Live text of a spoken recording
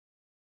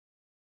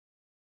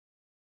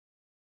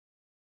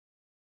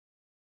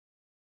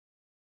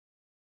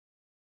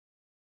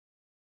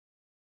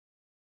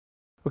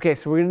Okay,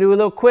 so we're gonna do a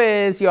little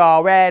quiz.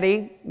 Y'all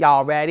ready?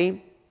 Y'all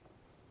ready?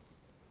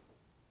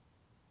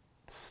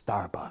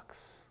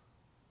 Starbucks,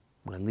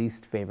 my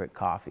least favorite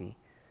coffee.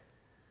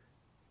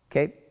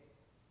 Okay,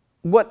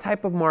 what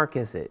type of mark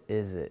is it?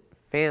 Is it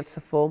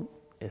fanciful?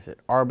 Is it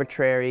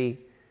arbitrary?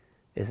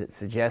 Is it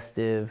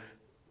suggestive,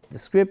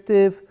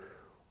 descriptive,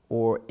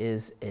 or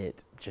is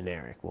it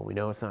generic? Well, we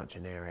know it's not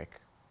generic.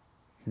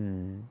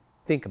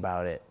 Think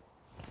about it.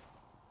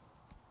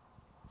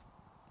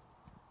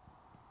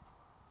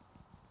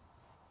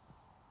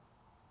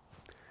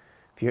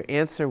 If your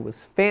answer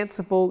was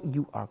fanciful,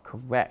 you are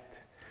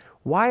correct.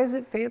 Why is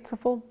it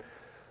fanciful?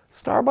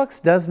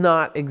 Starbucks does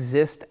not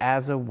exist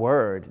as a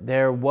word.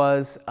 There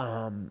was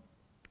a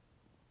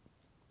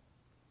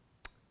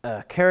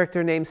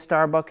character named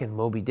Starbuck in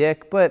Moby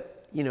Dick,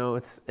 but you know,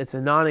 it's a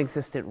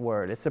non-existent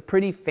word. It's a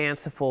pretty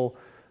fanciful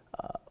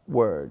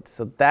word.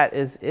 So that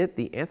is it.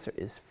 The answer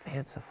is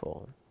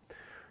fanciful.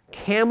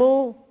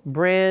 Camel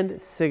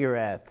brand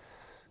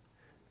cigarettes.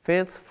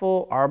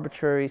 Fanciful,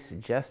 arbitrary,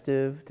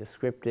 suggestive,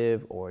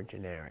 descriptive, or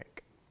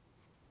generic.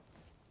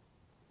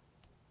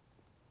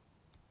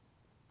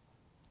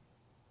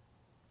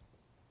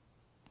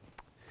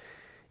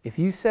 If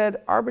you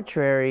said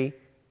arbitrary,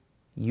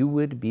 you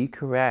would be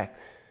correct.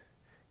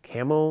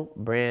 Camel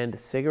brand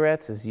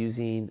cigarettes is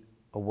using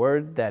a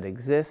word that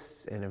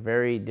exists in a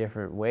very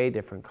different way,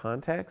 different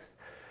context.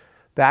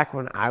 Back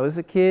when I was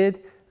a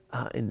kid,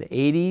 in the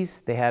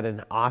 80s, they had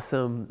an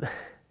awesome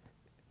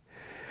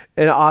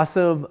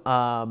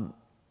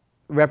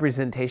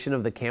representation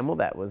of the camel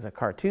that was a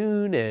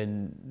cartoon,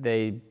 and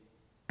they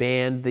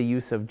banned the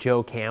use of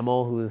Joe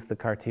Camel, who was the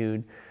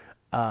cartoon,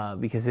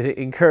 because it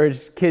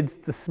encouraged kids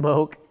to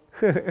smoke.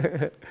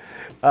 But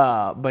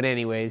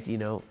anyways, you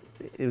know,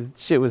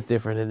 shit was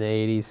different in the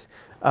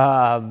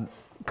 80s,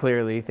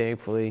 clearly,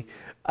 thankfully.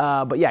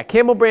 But yeah,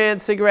 Camel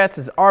brand cigarettes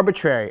is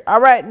arbitrary.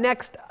 All right,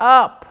 next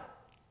up,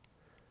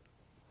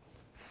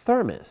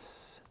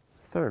 thermos.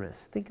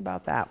 Thermos. Think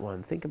about that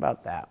one. Think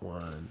about that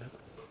one.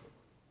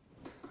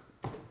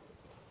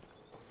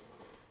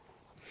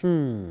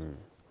 Thermos.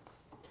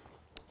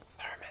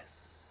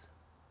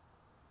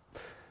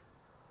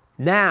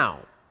 Now,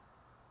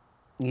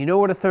 you know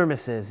what a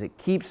thermos is. It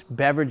keeps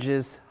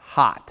beverages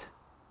hot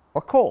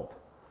or cold.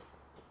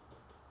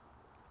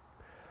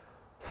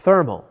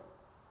 Thermal.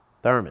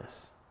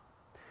 Thermos.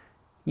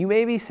 You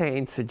may be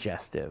saying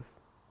suggestive.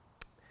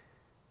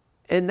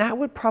 And that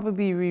would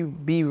probably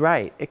be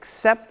right,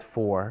 except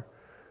for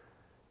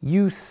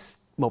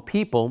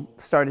people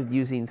started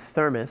using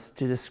thermos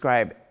to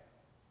describe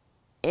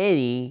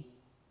any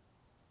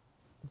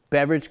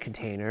beverage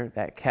container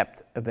that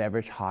kept a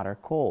beverage hot or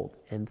cold.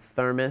 And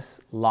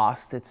thermos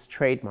lost its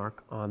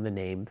trademark on the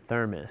name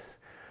thermos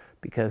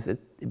because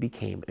it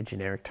became a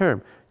generic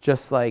term.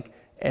 Just like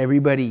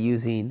everybody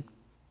using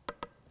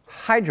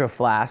hydro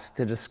flask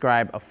to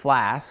describe a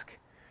flask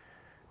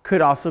could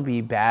also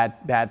be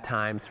bad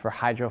times for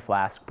Hydro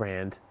Flask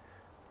brand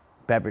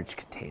beverage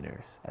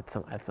containers at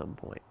some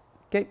point.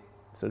 Okay,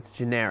 so it's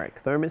generic.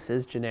 Thermos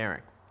is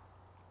generic.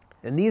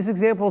 And these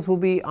examples will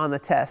be on the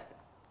test,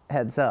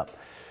 heads up.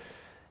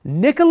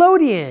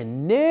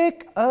 Nickelodeon.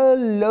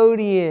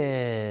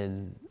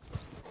 Nickelodeon.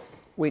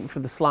 Waiting for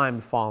the slime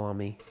to fall on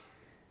me.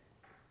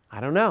 I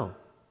don't know.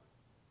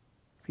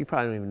 You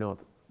probably don't even know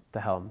what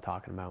the hell I'm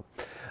talking about.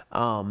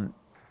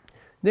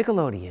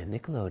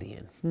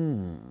 Nickelodeon.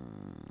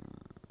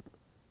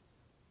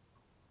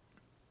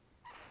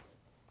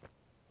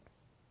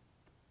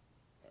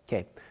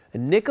 Okay, a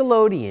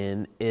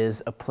Nickelodeon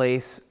is a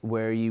place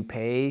where you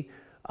pay,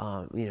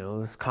 you know, it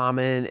was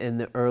common in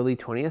the early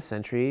 20th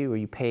century where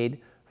you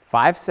paid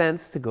 5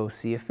 cents to go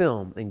see a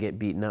film and get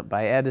beaten up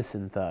by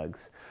Edison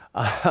thugs.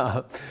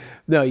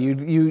 No,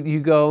 you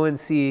go and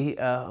see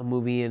a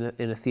movie in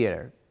a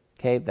theater.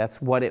 Okay,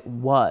 that's what it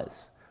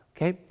was.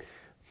 Okay,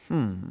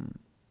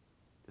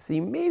 So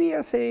you maybe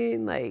are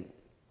saying, like,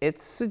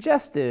 it's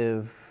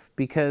suggestive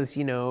because,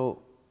 you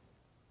know,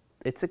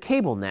 it's a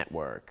cable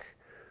network,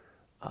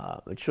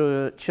 a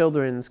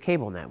children's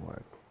cable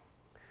network.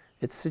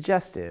 It's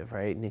suggestive,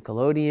 right?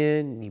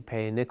 Nickelodeon, you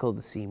pay a nickel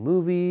to see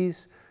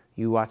movies,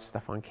 you watch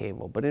stuff on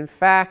cable. But in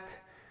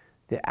fact,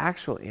 the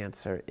actual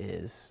answer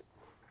is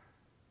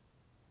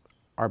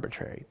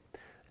arbitrary.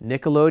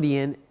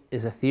 Nickelodeon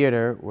is a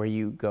theater where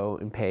you go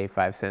and pay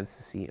 5 cents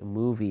to see a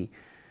movie.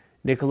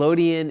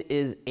 Nickelodeon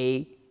is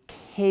a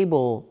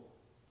cable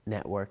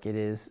network. It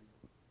is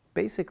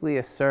basically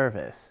a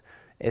service.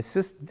 It's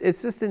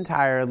just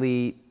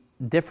entirely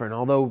different,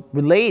 although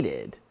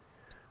related.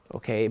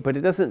 Okay, but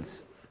it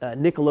doesn't.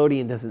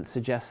 Nickelodeon doesn't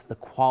suggest the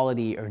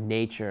quality or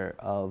nature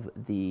of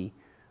the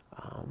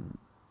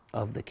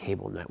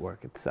cable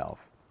network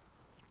itself.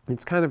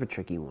 It's kind of a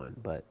tricky one,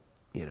 but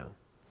you know.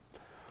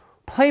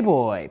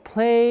 Playboy.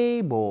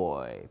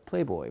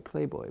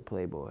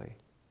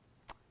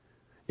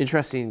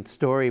 Interesting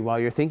story while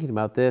you're thinking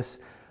about this.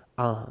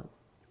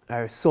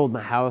 I sold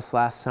my house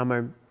last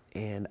summer,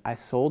 and I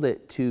sold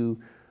it to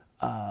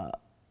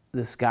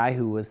this guy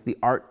who was the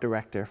art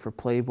director for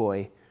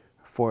Playboy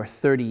for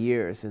 30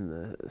 years in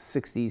the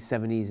 60s,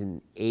 70s,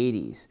 and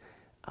 80s.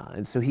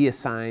 And so he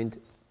assigned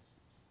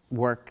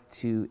work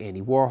to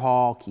Andy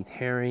Warhol, Keith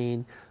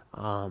Haring.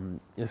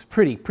 It was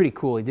pretty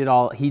cool. He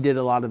did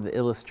a lot of the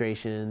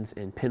illustrations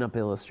and pinup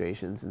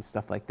illustrations and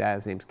stuff like that.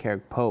 His name's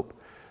Carrick Pope.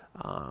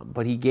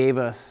 But he gave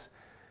us,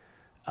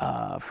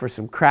 for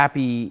some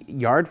crappy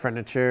yard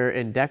furniture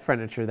and deck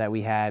furniture that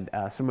we had,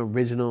 some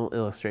original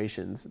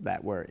illustrations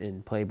that were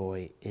in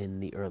Playboy in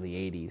the early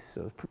 80s.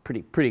 So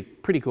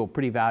pretty cool,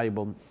 pretty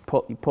valuable.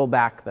 You pull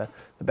back the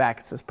back,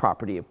 it says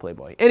property of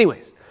Playboy.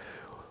 Anyways,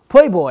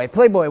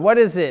 Playboy, what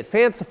is it?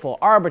 Fanciful,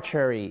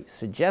 arbitrary,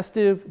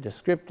 suggestive,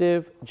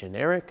 descriptive,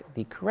 generic.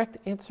 The correct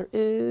answer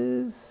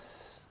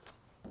is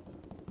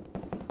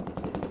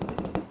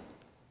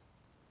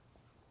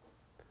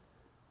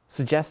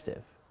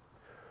suggestive.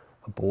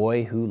 A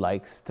boy who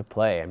likes to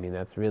play. I mean,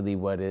 that's really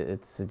what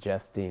it's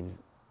suggesting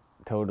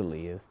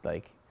totally, is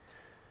like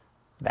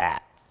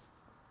that.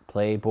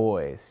 Play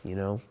boys, you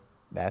know?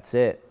 That's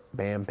it.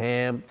 Bam,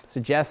 bam.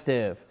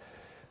 Suggestive.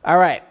 All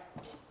right.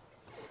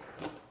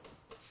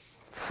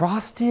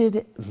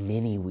 Frosted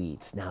mini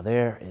wheats. Now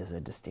there is a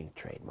distinct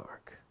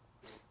trademark.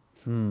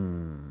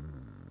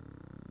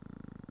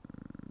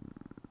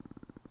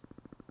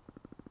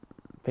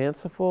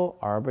 Fanciful,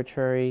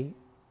 arbitrary,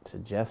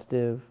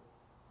 suggestive,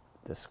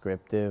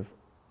 descriptive,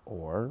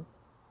 or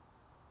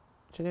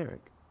generic.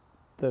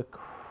 The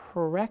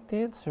correct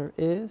answer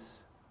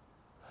is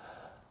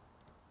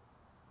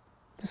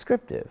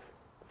descriptive.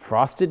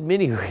 Frosted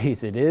mini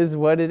wheats, it is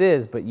what it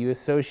is, but you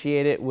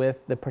associate it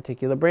with the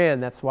particular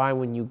brand. That's why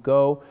when you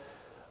go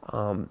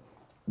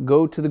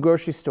to the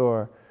grocery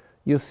store,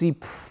 you'll see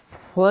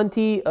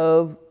plenty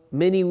of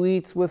mini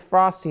wheats with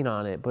frosting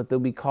on it, but they'll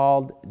be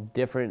called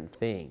different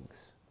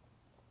things,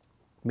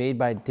 made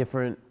by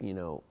different,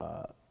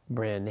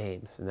 brand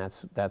names, and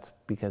that's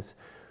because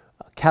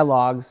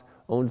Kellogg's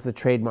owns the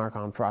trademark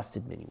on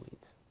frosted mini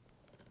wheats.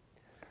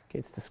 Okay,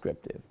 it's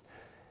descriptive.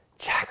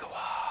 Jaguar.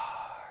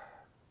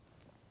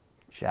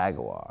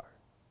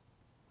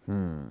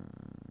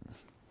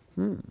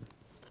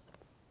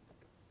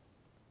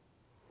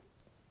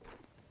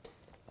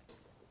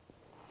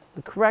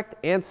 The correct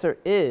answer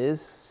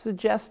is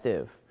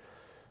suggestive.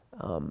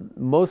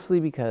 Mostly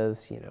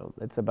because,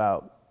 it's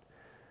about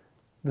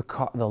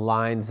the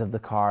lines of the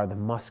car, the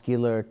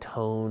muscular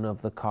tone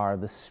of the car,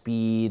 the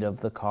speed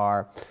of the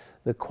car,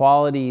 the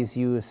qualities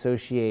you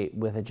associate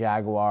with a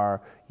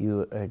Jaguar,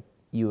 you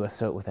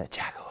associate with a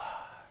Jaguar.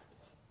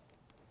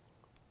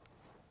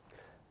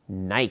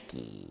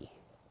 Nike.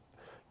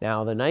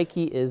 Now, the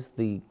Nike is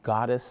the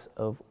goddess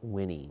of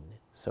winning.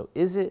 So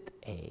is it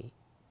a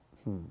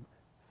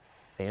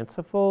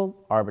fanciful,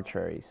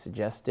 arbitrary,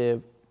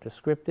 suggestive,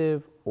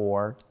 descriptive,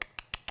 or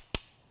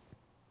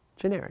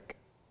generic?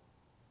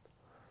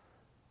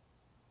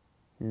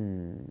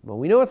 Well,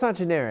 we know it's not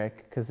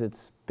generic because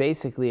it's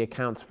basically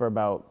accounts for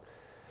about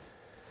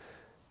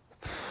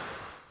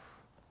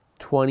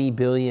 20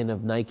 billion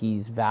of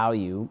Nike's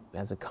value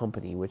as a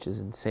company, which is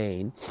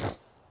insane.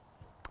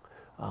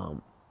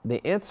 The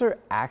answer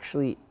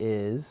actually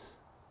is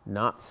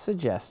not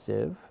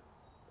suggestive,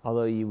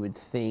 although you would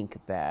think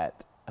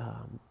that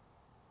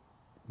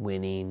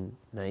winning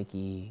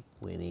Nike.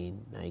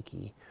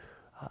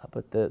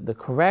 But the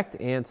correct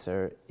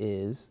answer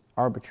is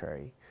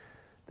arbitrary.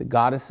 The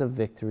goddess of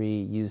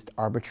victory used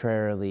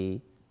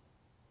arbitrarily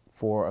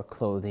for a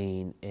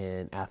clothing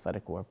and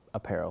athletic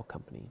apparel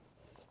company.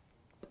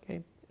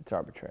 Okay, it's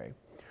arbitrary.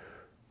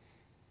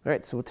 All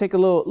right, so we'll take a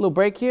little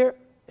break here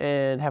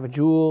and have a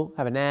jewel,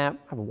 have a nap,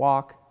 have a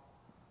walk,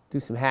 do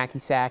some hacky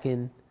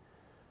sacking,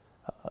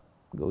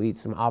 go eat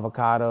some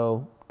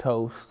avocado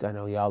toast. I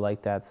know y'all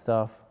like that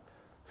stuff.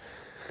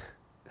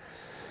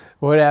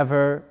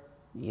 Whatever,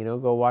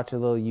 go watch a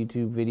little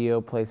YouTube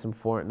video, play some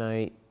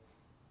Fortnite,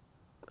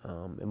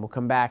 and we'll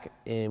come back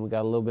and we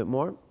got a little bit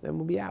more, then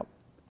we'll be out.